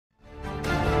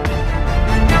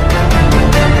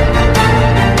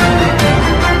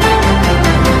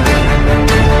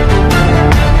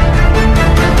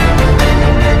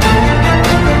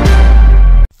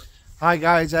Hi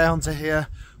guys, Airhunter here.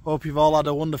 Hope you've all had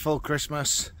a wonderful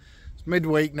Christmas. It's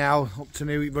midweek now,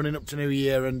 running up to New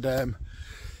Year, and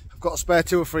I've got a spare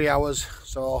 2 or 3 hours,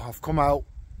 so I've come out,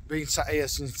 been sat here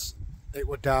since it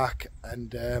was dark,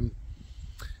 and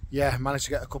yeah, managed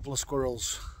to get a couple of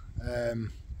squirrels.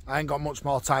 I ain't got much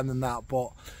more time than that, but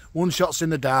one shot's in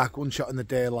the dark, one shot in the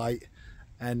daylight,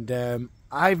 and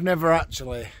I've never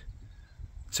actually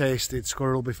tasted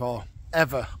squirrel before,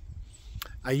 ever.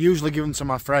 I usually give them to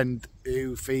my friend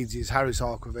who feeds his Harris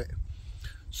hawk with it.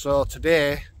 So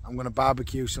today I'm going to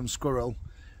barbecue some squirrel.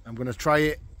 I'm going to try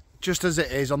it just as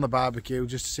it is on the barbecue,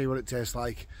 just to see what it tastes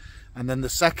like. And then the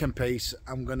second piece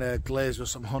I'm going to glaze with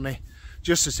some honey,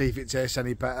 just to see if it tastes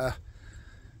any better.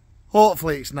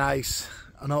 Hopefully it's nice,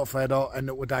 and hopefully I don't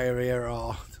end up with diarrhea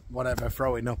or whatever,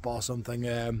 throwing up or something.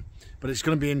 But it's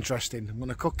going to be interesting. I'm going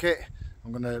to cook it.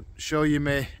 I'm going to show you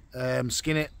me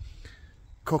skin it,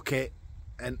 cook it,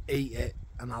 and eat it,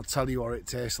 and I'll tell you what it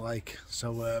tastes like.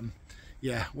 So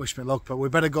yeah, wish me luck. But we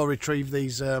better go retrieve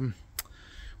these.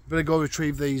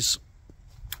 These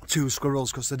 2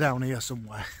 squirrels, because they're down here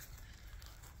somewhere.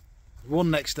 One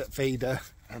next to the feeder,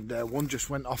 and one just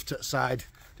went off to the side.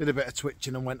 Did a bit of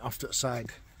twitching and went off to the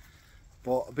side.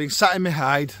 But I've been sat in my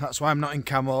hide. That's why I'm not in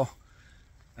camo.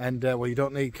 And well, you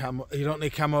don't need camo. You don't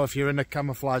need camo if you're in a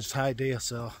camouflaged hide here.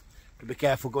 So be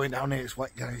careful going down here. It's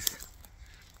wet, guys.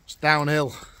 It's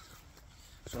downhill,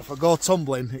 so if I go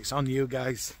tumbling, it's on you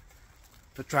guys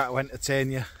for trying to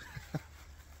entertain you.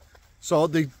 So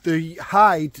the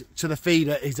hide to the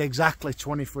feeder is exactly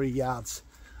 23 yards.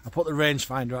 I put the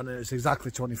rangefinder on it, it's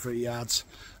exactly 23 yards.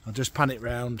 I'll just pan it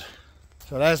round.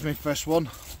 So there's my first one,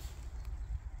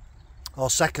 or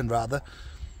second rather.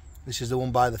 This is the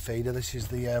one by the feeder. This is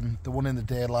the one in the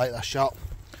daylight I shot.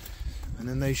 And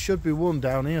then there should be one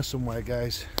down here somewhere,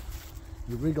 guys.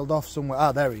 He wriggled off somewhere.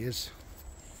 Ah, there he is.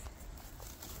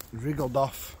 He wriggled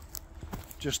off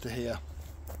just to here.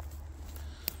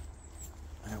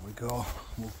 There we go.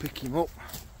 We'll pick him up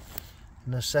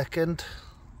in a second.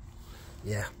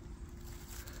 Yeah.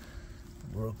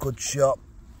 We're a good shot.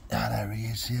 Ah, there he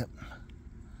is, yep.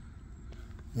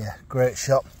 Yeah, great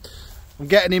shot. I'm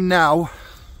getting him now.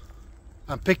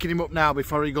 I'm picking him up now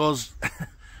before he goes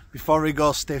before he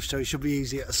goes stiff, so he should be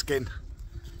easy at the skin.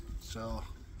 So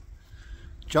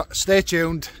stay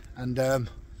tuned, and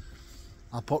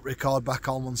I'll put record back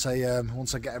on once I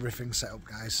get everything set up,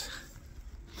 guys.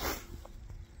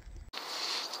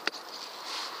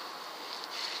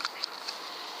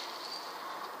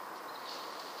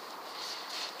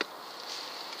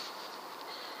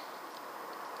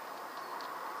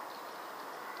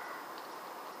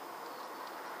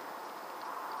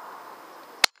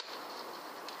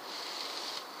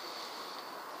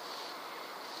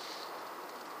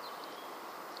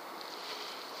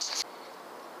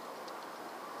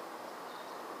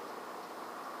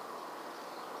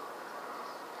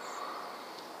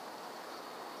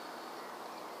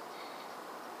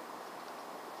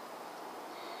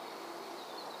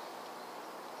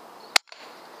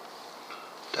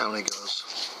 Down he goes.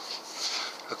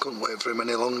 I couldn't wait for him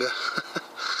any longer.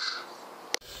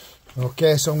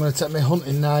 Okay, so I'm going to take my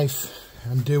hunting knife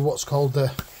and do what's called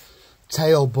the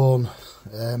tailbone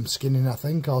skinning, I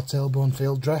think, or tailbone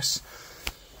field dress.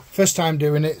 First time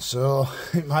doing it, so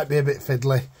it might be a bit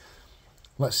fiddly.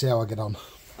 Let's see how I get on.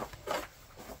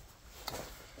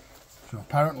 So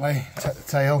apparently, take the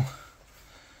tail,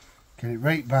 get it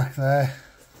right back there,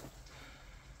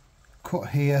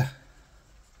 cut here.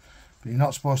 But you're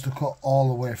not supposed to cut all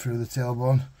the way through the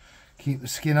tailbone. Keep the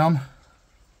skin on.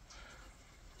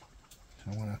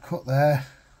 So I'm going to cut there.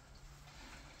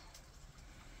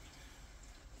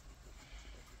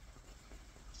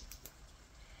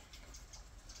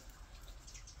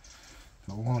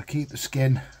 So we want to keep the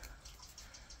skin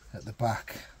at the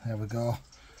back. There we go.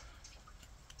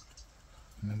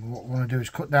 And then what we want to do is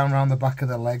cut down around the back of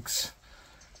the legs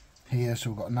here,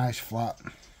 so we've got a nice flat.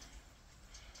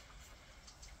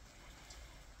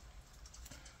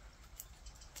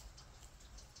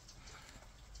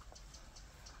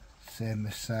 Same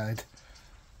this side.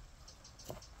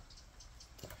 I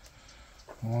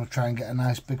want to try and get a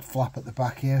nice big flap at the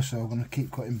back here, so I'm going to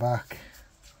keep cutting back.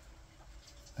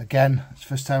 Again, it's the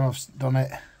first time I've done it.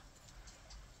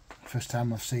 First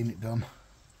time I've seen it done.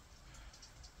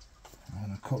 I'm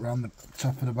going to cut around the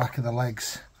top of the back of the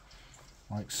legs,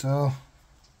 like so.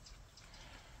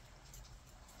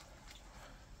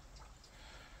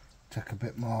 Take a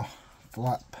bit more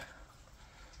flap.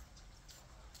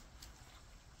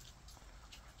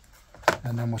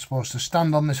 And then we're supposed to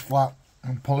stand on this flap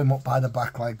and pull him up by the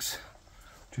back legs,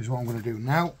 which is what I'm going to do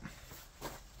now.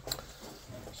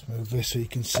 Let's move this so you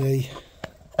can see.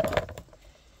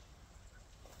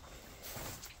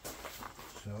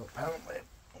 So apparently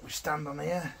we stand on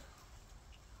here,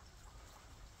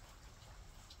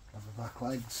 have the back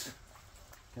legs,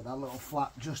 get that little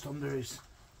flap just under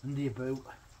your boot,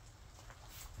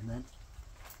 and then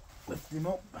lift him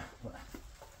up. But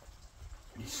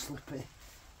he's slippy,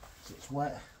 so it's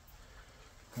wet.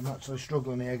 I'm actually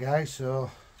struggling here, guys,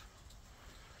 so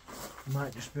it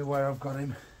might just be where I've got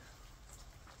him.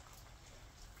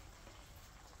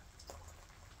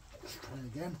 Let's try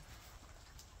again.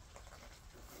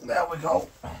 There we go.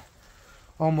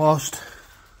 Almost.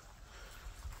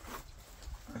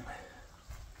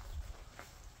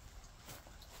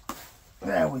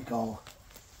 There we go.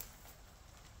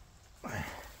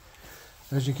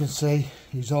 As you can see,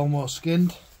 he's almost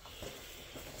skinned.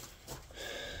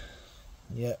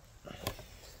 Yep.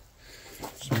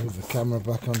 Let's move the camera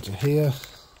back onto here.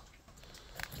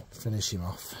 Finish him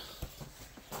off.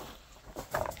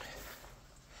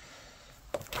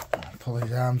 Pull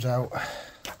his arms out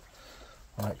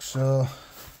like so.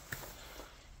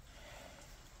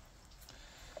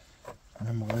 And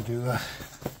then we're going to do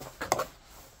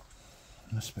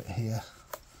this bit here.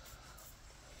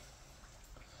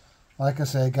 Like I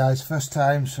say, guys, first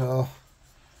time, so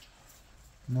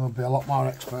there'll be a lot more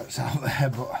experts out there,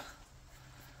 but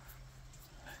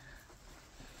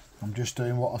I'm just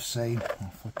doing what I've seen.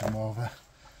 I'll flip them over.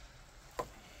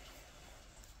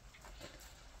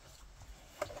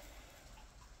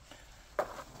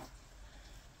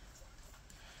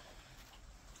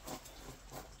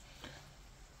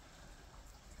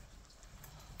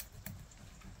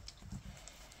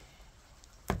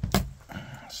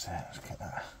 So let's get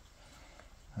that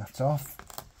off.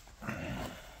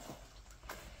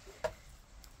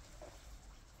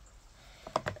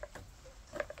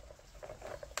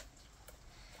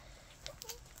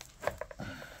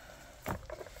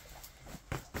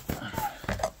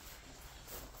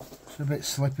 It's a bit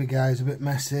slippy, guys, a bit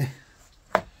messy.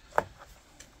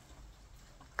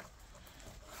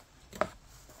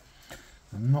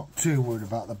 I'm not too worried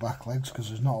about the back legs because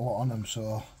there's not a lot on them,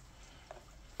 so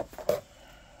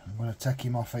I'm going to take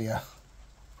him off here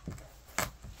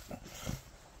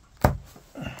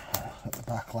at the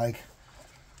back leg.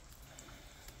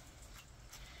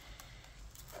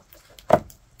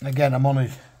 Again, I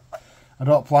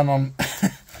don't plan on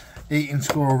eating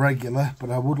squirrel regular,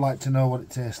 but I would like to know what it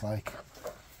tastes like.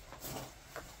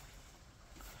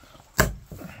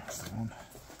 That's the one.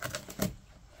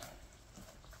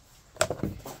 There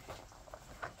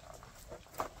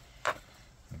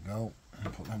we go.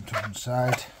 And put them to one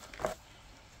side.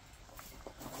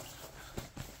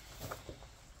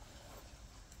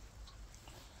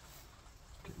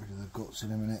 Get rid of the guts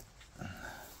in a minute.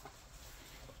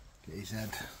 Get his head.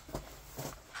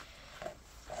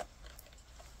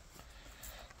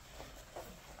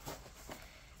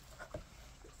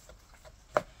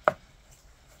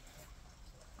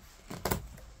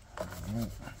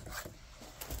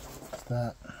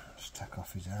 That, just take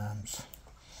off his arms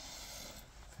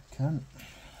if I can.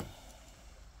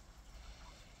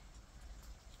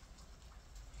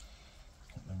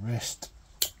 At the wrist,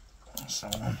 so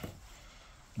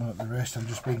not at the wrist. I'm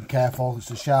just being careful. It's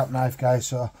a sharp knife, guys,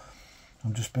 so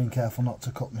I'm just being careful not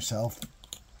to cut myself.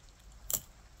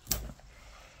 So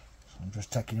I'm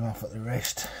just taking him off at the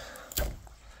wrist,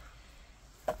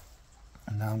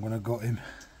 and now I'm going to gut him.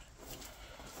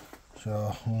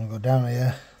 So I'm going to go down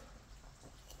here.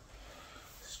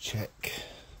 Check.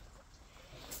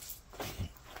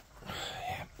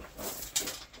 Yeah.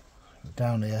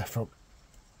 Down here from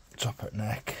top at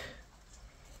neck.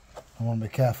 I want to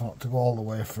be careful not to go all the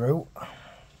way through.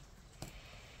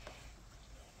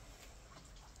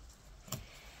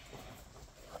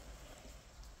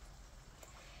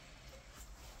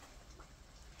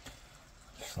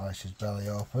 Slice his belly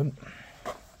open.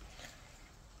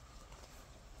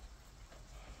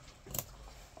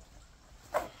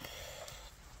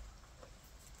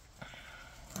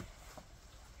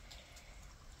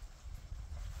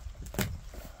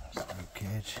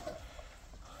 Cage.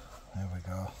 There we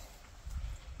go.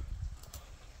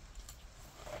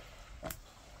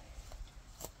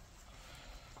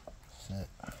 That's it.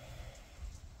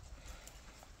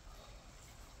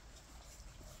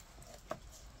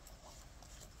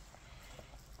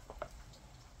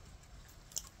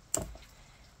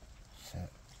 That's it.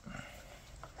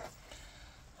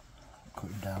 Cut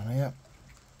him down here.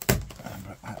 And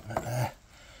put that bit there.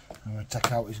 I'm going to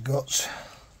take out his guts.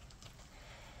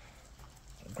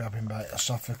 Grab him by the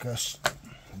esophagus.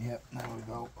 Yep, there we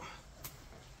go.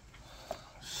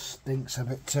 Stinks a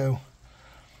bit too.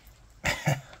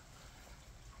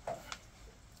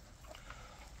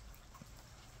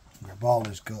 Grab all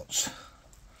his guts.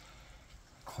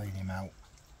 Clean him out.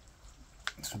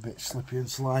 It's a bit slippy and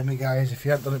slimy, guys. If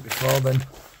you haven't done it before, then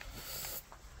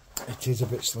it is a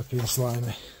bit slippy and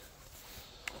slimy.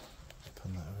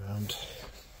 Turn that around.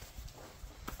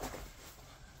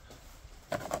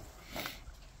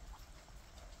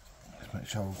 Just make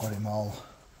sure we've got him all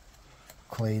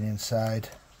clean inside.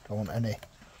 Don't want any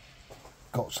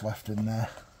guts left in there.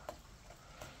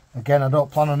 Again, I don't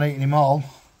plan on eating him all.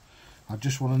 I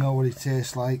just want to know what he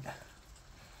tastes like.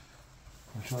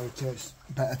 I'm sure he tastes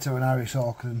better to an Irish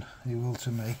hawk than he will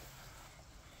to me.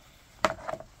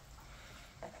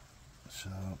 So,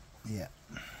 yeah.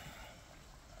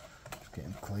 Just get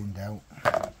him cleaned out.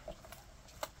 I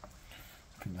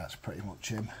think that's pretty much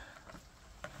him.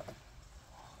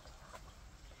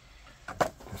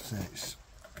 Because it's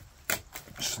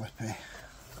slippy.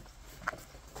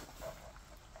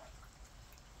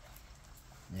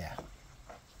 Yeah.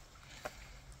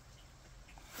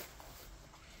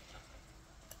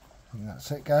 I think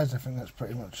that's it, guys. I think that's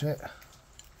pretty much it.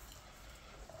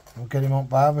 We'll get him on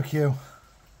barbecue.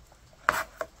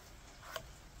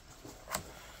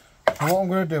 So what I'm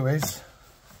going to do is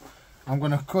I'm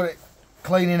going to cut it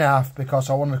clean in half because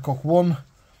I want to cook one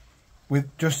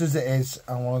with just as it is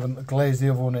and I want to glaze the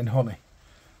other one in honey.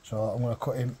 So I'm going to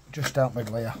cut him just out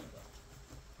middle here.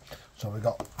 So we've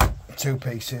got 2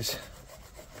 pieces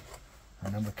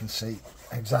and then we can see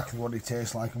exactly what he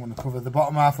tastes like. I'm going to cover the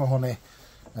bottom half with honey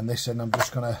and this end I'm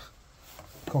just going to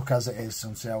cook as it is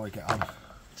and see how we get on.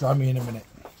 Join me in a minute.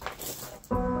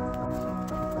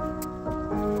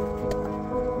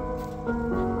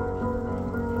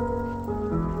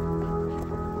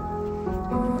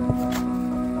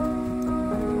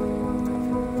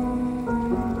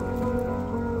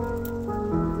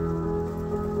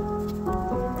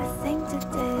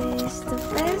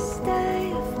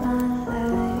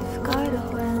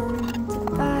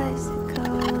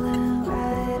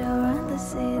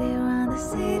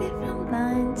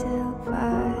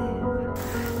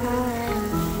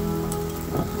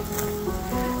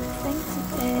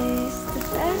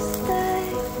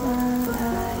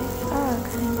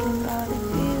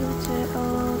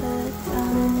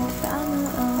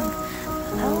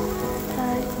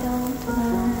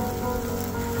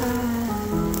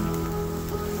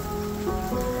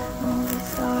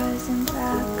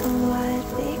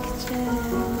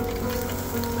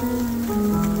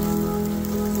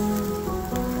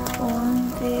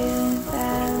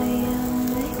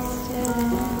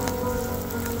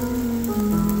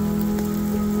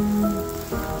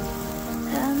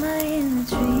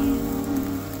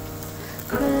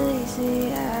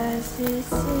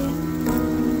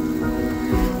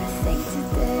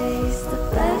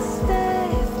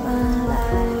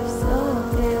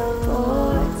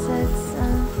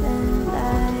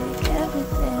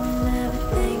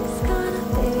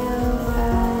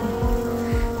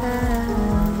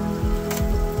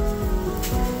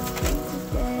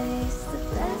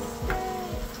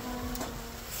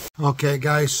 Okay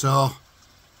guys, so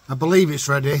I believe it's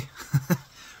ready,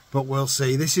 but we'll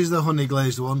see. This is the honey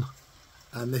glazed one,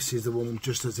 and this is the one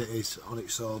just as it is on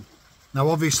its own. Now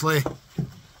obviously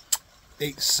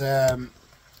it's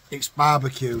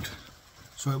barbecued,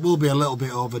 so it will be a little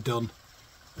bit overdone,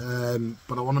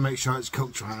 but I want to make sure it's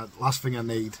cooked right. Last thing I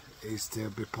need is to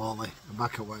be poorly. I'm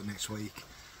back at work next week,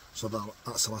 so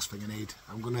that's the last thing I need.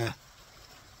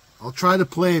 I'll try the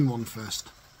plain one first.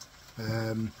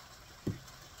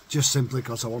 Just simply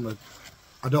because I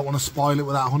don't want to spoil it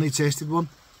with that honey tasted one.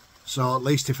 So at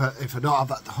least if I don't have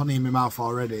that honey in my mouth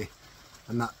already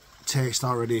and that taste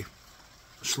already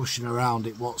slushing around,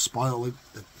 it won't spoil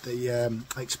the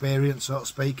experience, so to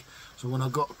speak. So when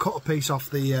I've cut a piece off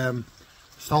the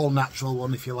it's all natural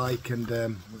one, if you like, and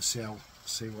let's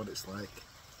see what it's like.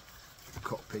 I'll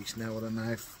cut a piece now with a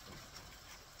knife.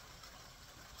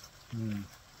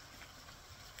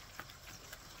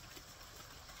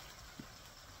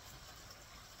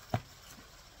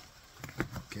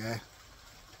 Okay,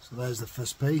 so there's the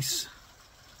first piece.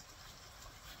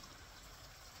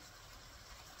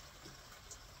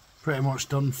 Pretty much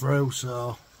done through,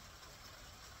 so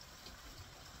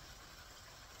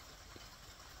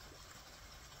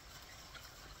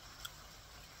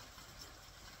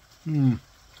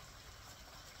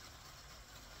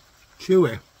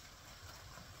chewy,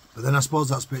 but then I suppose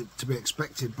that's to be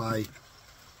expected by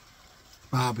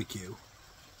barbecue.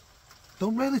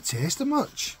 Don't really taste it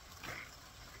much.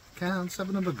 Let's have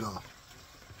another go.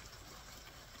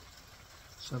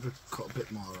 So I've cut a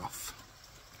bit more off.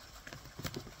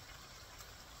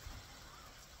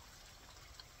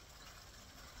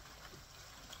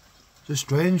 It's a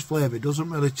strange flavour, it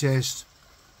doesn't really taste,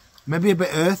 maybe a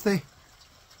bit earthy.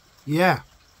 Yeah,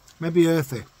 maybe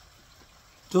earthy.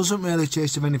 Doesn't really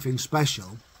taste of anything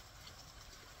special.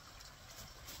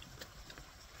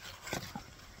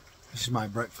 This is my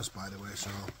breakfast, by the way, so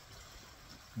I'm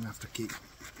going to have to keep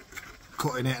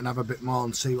cutting it and have a bit more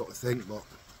and see what we think, but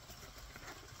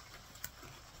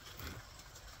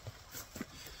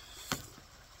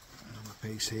another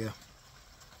piece here.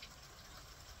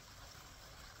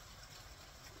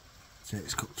 See,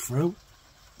 it's cooked through.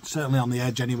 Certainly on the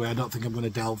edge anyway. I don't think I'm going to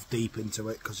delve deep into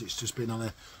it because it's just been on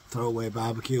a throwaway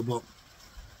barbecue, but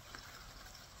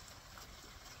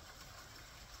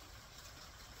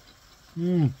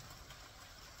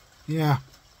yeah,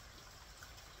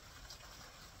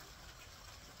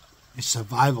 it's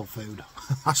survival food.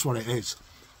 That's what it is.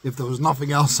 If there was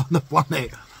nothing else on the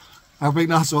planet, I think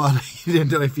that's what you didn't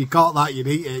do. If you caught that, you'd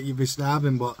eat it, you'd be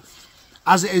starving, but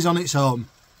as it is on its own,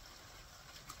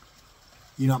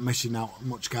 you're not missing out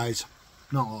much, guys.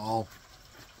 Not at all.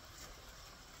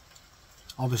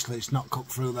 Obviously it's not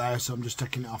cooked through there, so I'm just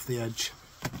taking it off the edge.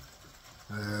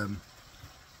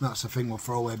 That's the thing with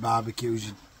throwaway barbecues,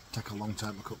 you take a long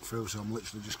time to cook through, so I'm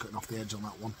literally just cutting off the edge on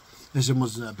that one. This one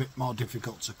was a bit more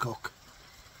difficult to cook.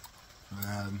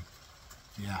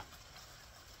 Yeah,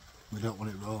 we don't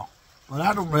want it raw, but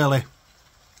I don't really.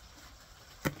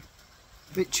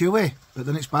 A bit chewy, but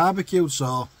then it's barbecued,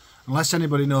 so unless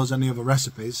anybody knows any other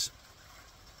recipes,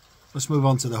 let's move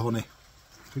on to the honey.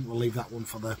 I think we'll leave that one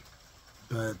for the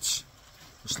birds.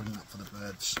 Just leaving that for the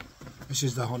birds. This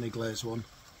is the honey glaze one.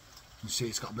 You see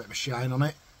it's got a bit of a shine on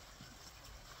it.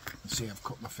 You see I've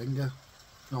cut my finger.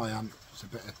 No, I haven't. It's a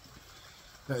bit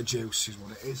of juice is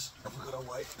what it is. I've got to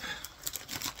wait.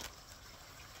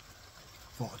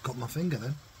 Thought I'd cut my finger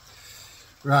then.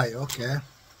 Right, okay.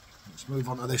 Let's move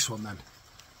on to this one then.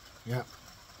 Yep.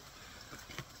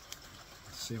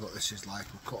 Let's see what this is like.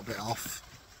 We'll cut a bit off.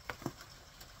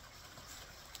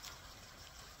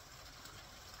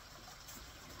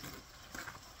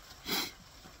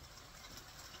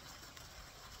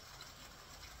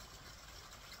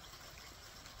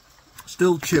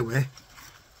 Still chewy,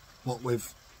 but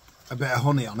with a bit of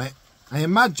honey on it. I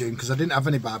imagine, because I didn't have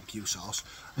any barbecue sauce,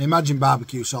 I imagine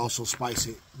barbecue sauce will spice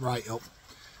it right up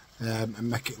and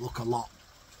make it look a lot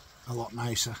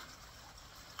nicer.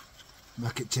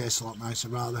 Make it taste a lot nicer,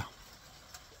 rather.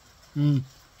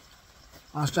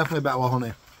 That's definitely better with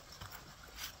honey.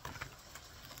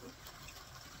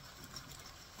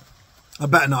 I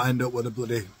better not end up with a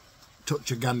bloody touch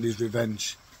of Gandhi's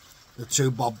Revenge. The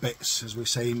two bob bits, as we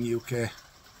say in UK.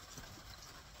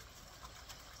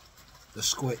 The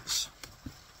squits.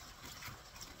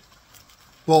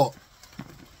 But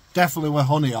definitely with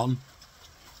honey on.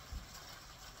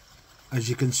 As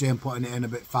you can see, I'm putting it in a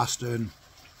bit faster, and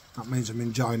that means I'm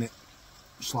enjoying it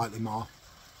slightly more.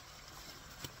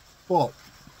 But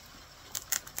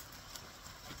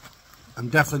I'm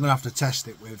definitely going to have to test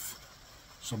it with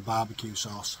some barbecue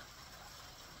sauce.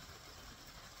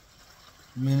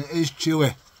 I mean, it is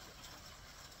chewy.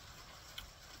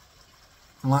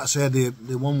 And like I said,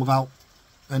 the one without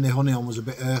any honey on was a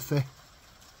bit earthy.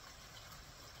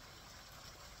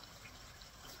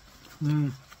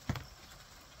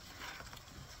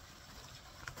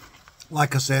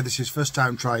 Like I said, this is first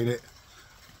time trying it,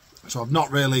 so I've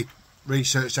not really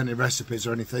researched any recipes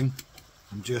or anything.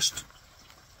 I'm just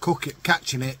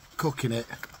catching it, cooking it,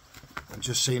 and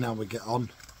just seeing how we get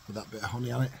on with that bit of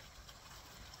honey on it.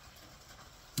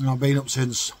 And I've been up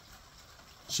since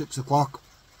 6 o'clock,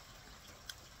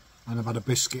 and I've had a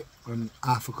biscuit and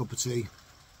half a cup of tea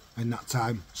in that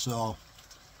time, so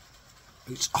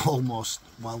it's almost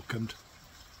welcomed.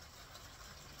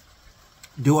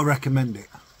 Do I recommend it?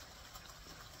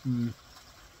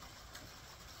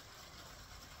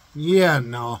 Yeah,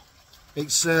 no.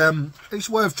 It's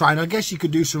worth trying. I guess you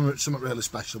could do something really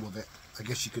special with it. I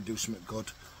guess you could do something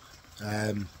good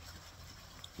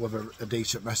with a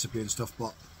decent recipe and stuff,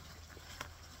 but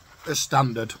as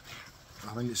standard,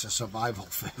 I think it's a survival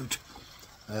food.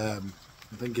 I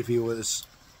think if you was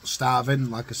starving,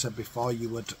 like I said before, you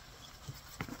would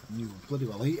bloody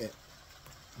well eat it.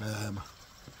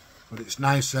 But it's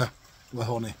nicer with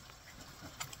honey.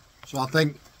 So I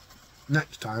think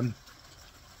next time,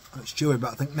 it's chewy,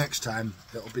 but I think next time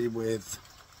it'll be with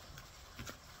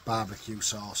barbecue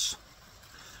sauce,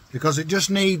 because it just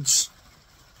needs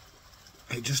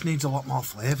a lot more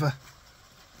flavour.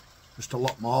 Just a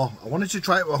lot more. I wanted to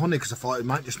try it with honey because I thought it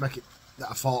might just make it.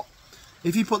 I thought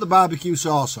if you put the barbecue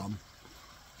sauce on,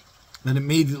 then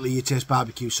immediately you taste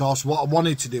barbecue sauce. What I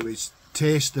wanted to do is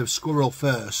taste the squirrel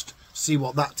first, see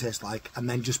what that tastes like, and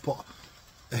then just put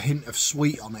a hint of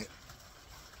sweet on it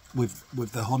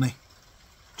with the honey,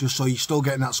 just so you're still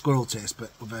getting that squirrel taste,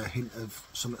 but with a hint of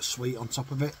something sweet on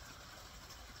top of it.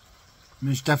 I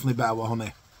mean, it's definitely better with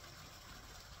honey.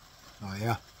 Oh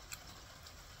yeah.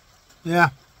 Yeah.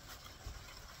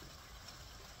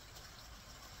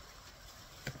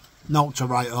 Not to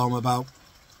write home about.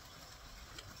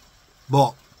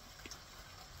 But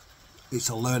it's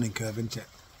a learning curve, isn't it?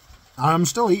 And I'm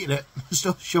still eating it. I'm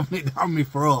still shoving it down my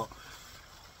throat.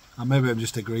 And maybe I'm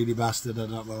just a greedy bastard, I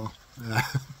don't know.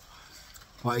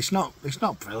 But it's not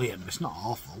brilliant, it's not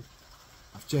awful.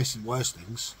 I've tasted worse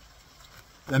things.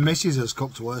 The missus has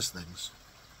cooked worse things.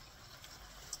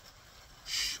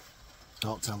 Shh,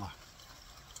 don't tell her.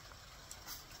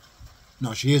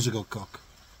 No, she is a good cook.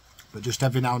 But just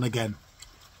every now and again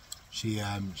she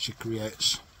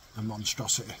creates a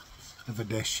monstrosity of a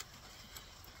dish.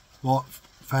 But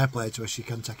fair play to her, she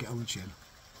can take it on the chin.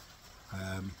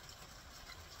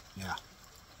 Yeah.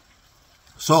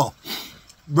 So,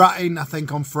 ratting, I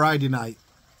think, on Friday night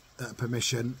at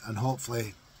permission, and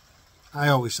hopefully, I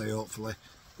always say hopefully,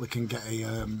 we can get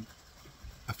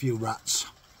a few rats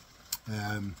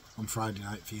on Friday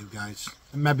night for you guys.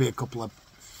 And maybe a couple of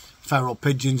feral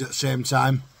pigeons at the same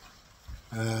time.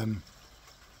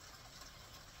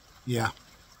 Yeah,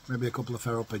 maybe a couple of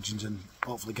feral pigeons and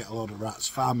hopefully get a load of rats.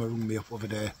 Farmer rung me up the other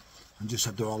day and just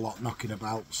said there were a lot knocking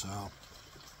about, so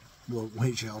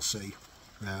we shall see.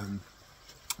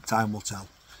 Time will tell.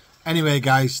 Anyway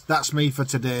guys, that's me for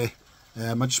today.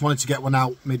 I just wanted to get one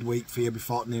out midweek for you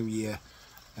before New Year.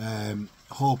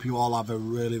 Hope you all have a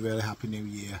really happy New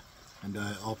Year, and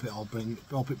hope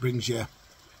it brings you,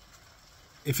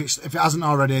 if it hasn't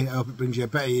already, I hope it brings you a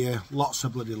better year, lots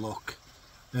of bloody luck,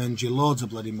 earns you loads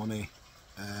of bloody money,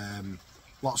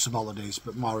 lots of holidays,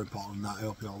 but more important than that, I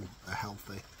hope you all are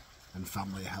healthy and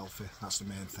family are healthy. That's the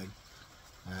main thing.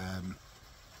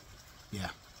 Yeah,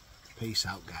 peace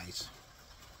out guys.